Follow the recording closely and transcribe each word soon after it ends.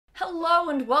Hello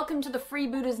and welcome to the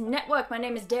Freebooters Network. My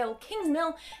name is Dael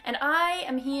Kingsmill and I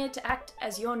am here to act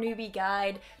as your newbie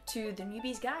guide to the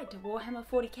newbie's guide to Warhammer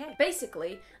 40k.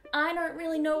 Basically, I don't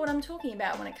really know what I'm talking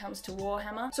about when it comes to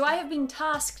Warhammer, so I have been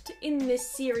tasked in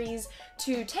this series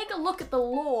to take a look at the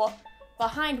lore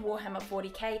behind Warhammer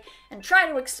 40k and try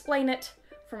to explain it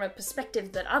from a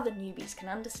perspective that other newbies can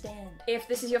understand. If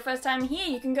this is your first time here,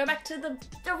 you can go back to the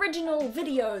original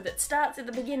video that starts at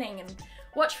the beginning and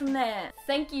watch from there.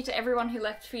 Thank you to everyone who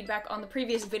left feedback on the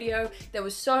previous video. There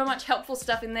was so much helpful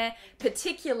stuff in there,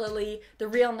 particularly the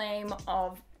real name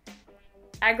of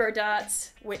Aggro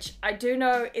Darts, which I do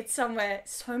know it's somewhere.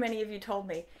 So many of you told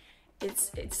me.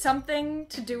 It's something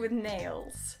to do with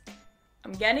nails.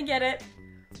 I'm gonna get it.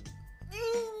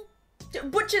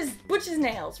 Butcher's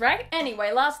nails, right?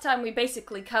 Anyway, last time we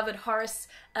basically covered Horus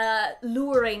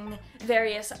luring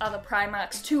various other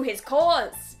Primarchs to his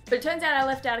cause. But it turns out I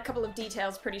left out a couple of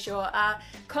details, pretty sure.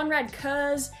 Conrad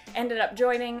Kurz ended up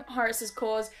joining Horus's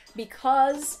cause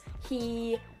because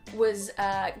he was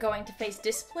going to face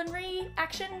disciplinary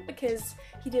action because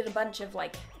he did a bunch of,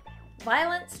 like,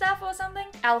 violent stuff or something.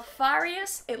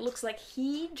 Alfarius, it looks like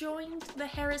he joined the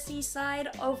heresy side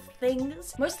of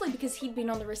things, mostly because he'd been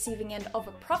on the receiving end of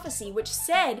a prophecy which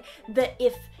said that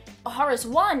if Horus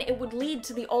won, it would lead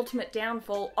to the ultimate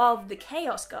downfall of the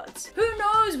Chaos Gods. Who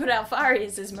knows what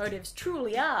Alfarius's motives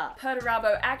truly are?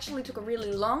 Perturabo actually took a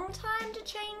really long time to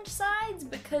change sides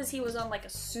because he was on like a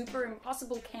super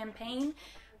impossible campaign.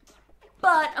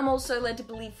 But I'm also led to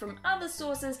believe from other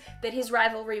sources that his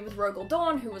rivalry with Rogel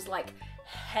Dawn, who was like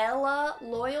hella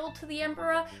loyal to the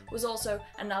Emperor, was also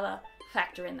another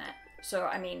factor in that. So,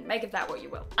 I mean, make of that what you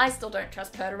will. I still don't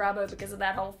trust Perturabo because of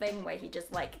that whole thing where he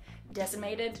just like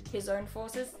decimated his own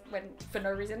forces for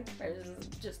no reason, where he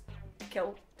just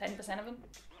kill 10% of them.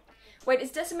 Wait,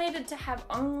 is decimated to have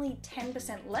only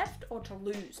 10% left or to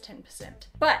lose 10%?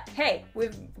 But hey,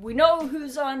 we know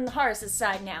who's on Horus's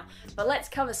side now, but let's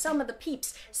cover some of the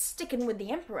peeps sticking with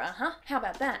the Emperor, huh? How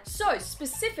about that? So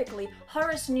specifically,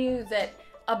 Horus knew that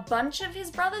a bunch of his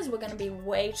brothers were going to be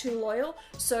way too loyal,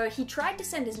 so he tried to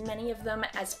send as many of them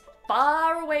as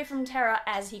far away from Terra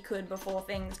as he could before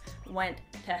things went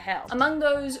to hell. Among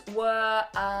those were,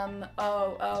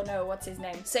 oh no, what's his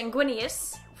name?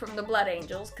 Sanguinius from the Blood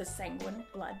Angels, because sanguine,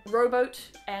 blood. Rowboat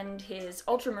and his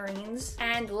Ultramarines,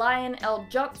 and Lionel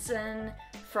Johnson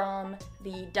from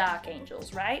the Dark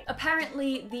Angels, right?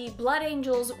 Apparently, the Blood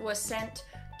Angels were sent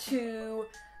to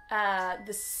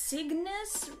the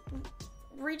Cygnus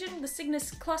region, the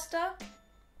Cygnus cluster.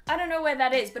 I don't know where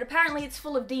that is, but apparently it's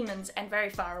full of demons and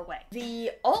very far away.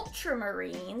 The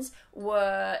Ultramarines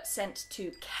were sent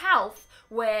to Calth,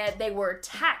 where they were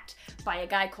attacked by a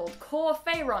guy called Cor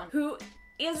Pharaon, who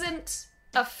isn't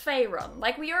a Pharaon.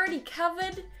 Like, we already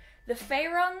covered the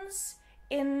Pharaons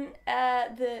in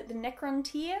the Necron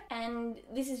tier, and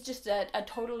this is just a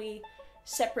totally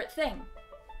separate thing,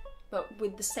 but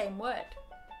with the same word.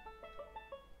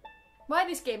 Why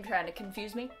this game trying to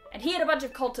confuse me? And he had a bunch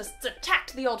of cultists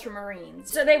attacked the Ultramarines,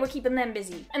 so they were keeping them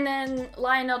busy. And then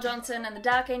Lionel Johnson and the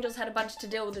Dark Angels had a bunch to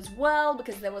deal with as well,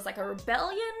 because there was like a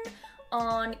rebellion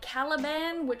on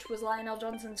Caliban, which was Lionel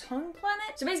Johnson's home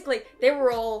planet. So basically, they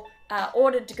were all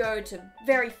ordered to go to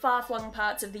very far-flung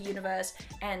parts of the universe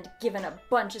and given a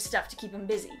bunch of stuff to keep them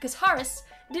busy, because Horus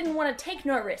didn't want to take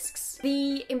no risks.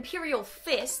 The Imperial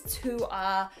Fists, who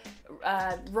are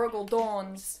Rogel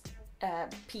Dawn's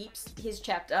peeps, his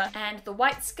chapter, and the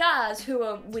White Scars, who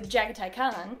are with Jagatai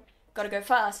Khan, gotta go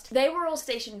fast, they were all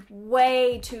stationed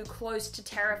way too close to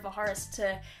Terra for Horus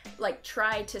to, like,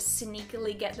 try to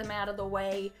sneakily get them out of the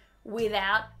way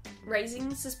without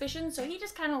raising suspicion, so he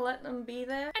just kind of let them be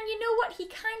there. And you know what? He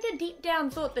kind of deep down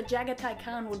thought that Jagatai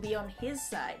Khan would be on his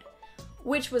side,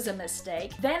 which was a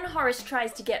mistake. Then Horus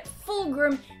tries to get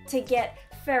Fulgrim to get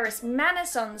Ferrus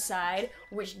Manus on side,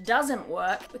 which doesn't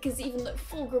work, because even though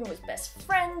Fulgrim was best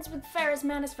friends with Ferrus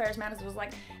Manus was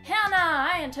like, hell nah,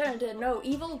 I ain't turned to no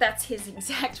evil. That's his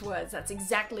exact words. That's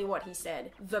exactly what he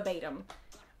said, verbatim.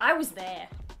 I was there.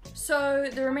 So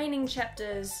the remaining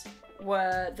chapters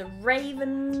were the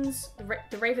Ravens,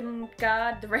 the Raven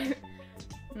Guard,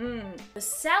 the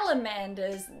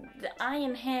Salamanders, the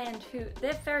Iron Hand, who,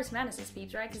 they're Ferrus Manus'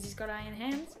 peeps, right? Because he's got iron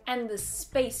hands. And the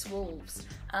Space Wolves.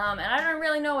 And I don't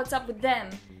really know what's up with them,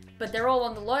 but they're all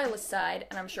on the loyalist side,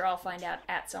 and I'm sure I'll find out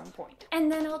at some point.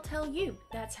 And then I'll tell you.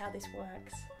 That's how this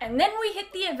works. And then we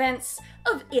hit the events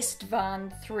of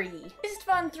Isstvan III.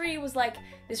 Isstvan III was like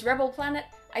this rebel planet,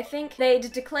 I think.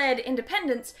 They'd declared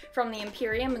independence from the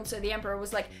Imperium, and so the Emperor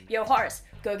was like, yo, Horus,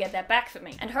 go get that back for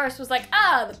me. And Horus was like,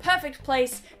 the perfect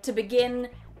place to begin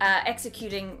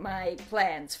executing my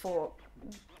plans for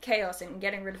chaos and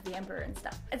getting rid of the Emperor and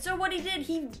stuff. And so what he did,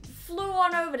 he flew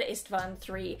on over to Isstvan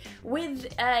III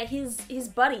with his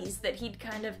buddies that he'd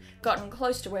kind of gotten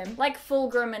close to him, like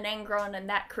Fulgrim and Angron and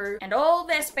that crew, and all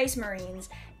their Space Marines.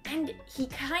 And he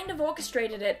kind of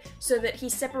orchestrated it so that he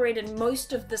separated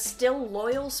most of the still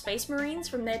loyal Space Marines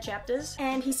from their chapters,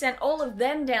 and he sent all of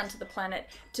them down to the planet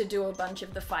to do a bunch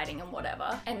of the fighting and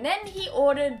whatever. And then he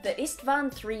ordered that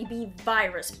Isstvan III be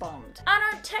virus bombed. I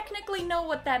don't technically know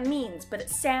what that means, but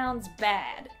it sounds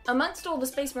bad. Amongst all the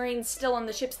Space Marines still on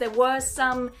the ships, there were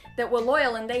some that were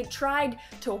loyal, and they tried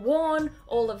to warn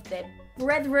all of their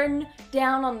brethren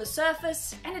down on the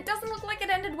surface, and it doesn't look like it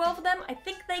ended well for them. I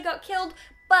think they got killed,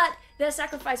 but their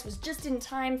sacrifice was just in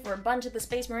time for a bunch of the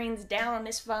Space Marines down on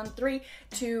Isstvan III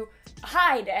to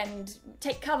hide and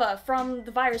take cover from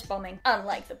the virus bombing.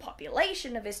 Unlike the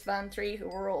population of Isstvan III, who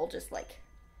were all just like,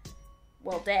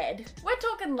 well, dead. We're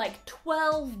talking like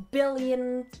 12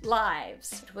 billion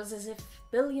lives. It was as if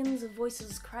billions of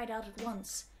voices cried out at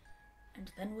once,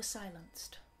 and then were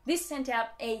silenced. This sent out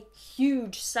a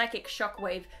huge psychic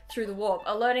shockwave through the warp,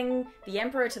 alerting the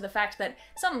Emperor to the fact that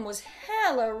something was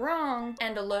hella wrong,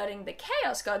 and alerting the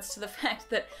Chaos Gods to the fact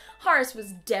that Horus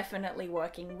was definitely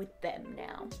working with them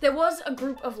now. There was a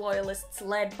group of loyalists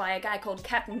led by a guy called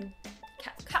Captain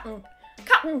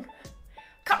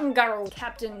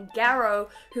Garrow,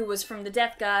 who was from the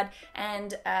Death Guard,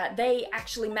 and they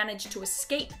actually managed to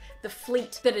escape the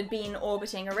fleet that had been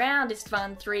orbiting around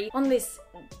Isstvan III on this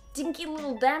dinky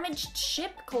little damaged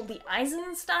ship called the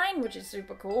Eisenstein, which is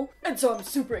super cool. And so I'm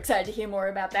super excited to hear more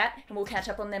about that, and we'll catch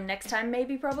up on them next time,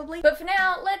 maybe, probably. But for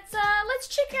now, let's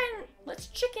check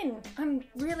in. I'm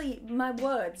really, my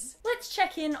words. Let's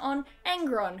check in on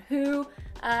Angron, who,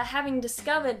 having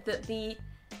discovered that the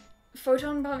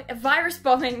virus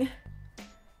bombing,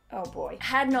 oh boy,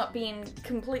 had not been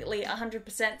completely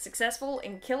 100% successful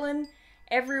in killing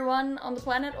everyone on the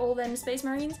planet, all them Space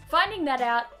Marines. Finding that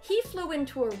out, he flew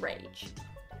into a rage.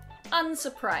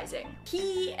 Unsurprising.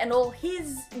 He and all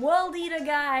his World Eater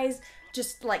guys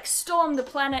just like storm the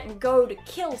planet and go to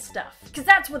kill stuff, because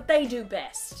that's what they do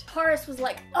best. Horus was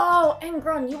like, oh,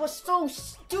 Angron, you were so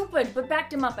stupid, but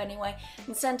backed him up anyway,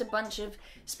 and sent a bunch of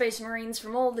Space Marines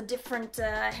from all the different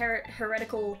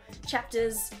heretical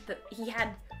chapters that he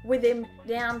had with him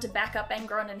down to back up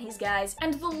Angron and his guys.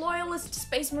 And the loyalist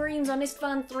Space Marines on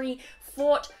Isstvan III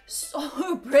fought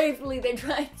so bravely. They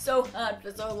tried so hard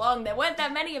for so long. There weren't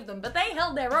that many of them, but they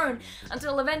held their own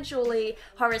until eventually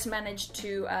Horus managed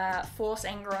to force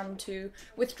Angron to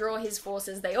withdraw his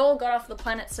forces. They all got off the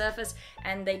planet's surface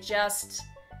and they just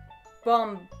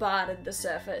bombarded the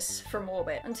surface from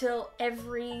orbit until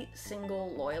every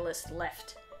single loyalist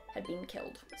left had been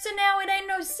killed. So now it ain't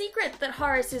no secret that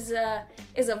Horus is a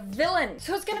villain.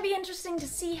 So it's gonna be interesting to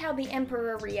see how the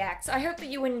Emperor reacts. I hope that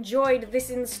you enjoyed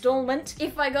this installment.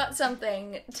 If I got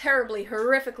something terribly,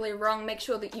 horrifically wrong, make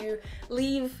sure that you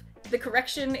leave the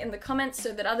correction in the comments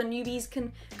so that other newbies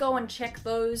can go and check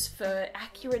those for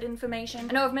accurate information.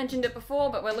 I know I've mentioned it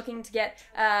before, but we're looking to get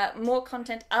more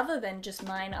content other than just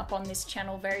mine up on this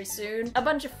channel very soon. A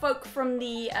bunch of folk from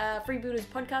the Freebooters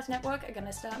podcast network are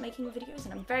gonna start making videos,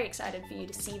 and I'm very excited for you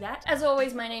to see that. As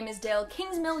always, my name is Dael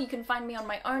Kingsmill. You can find me on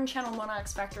my own channel,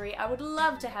 Monarchs Factory. I would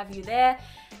love to have you there,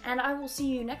 and I will see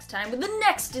you next time with the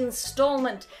next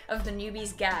installment of the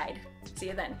Newbie's Guide. See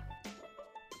you then.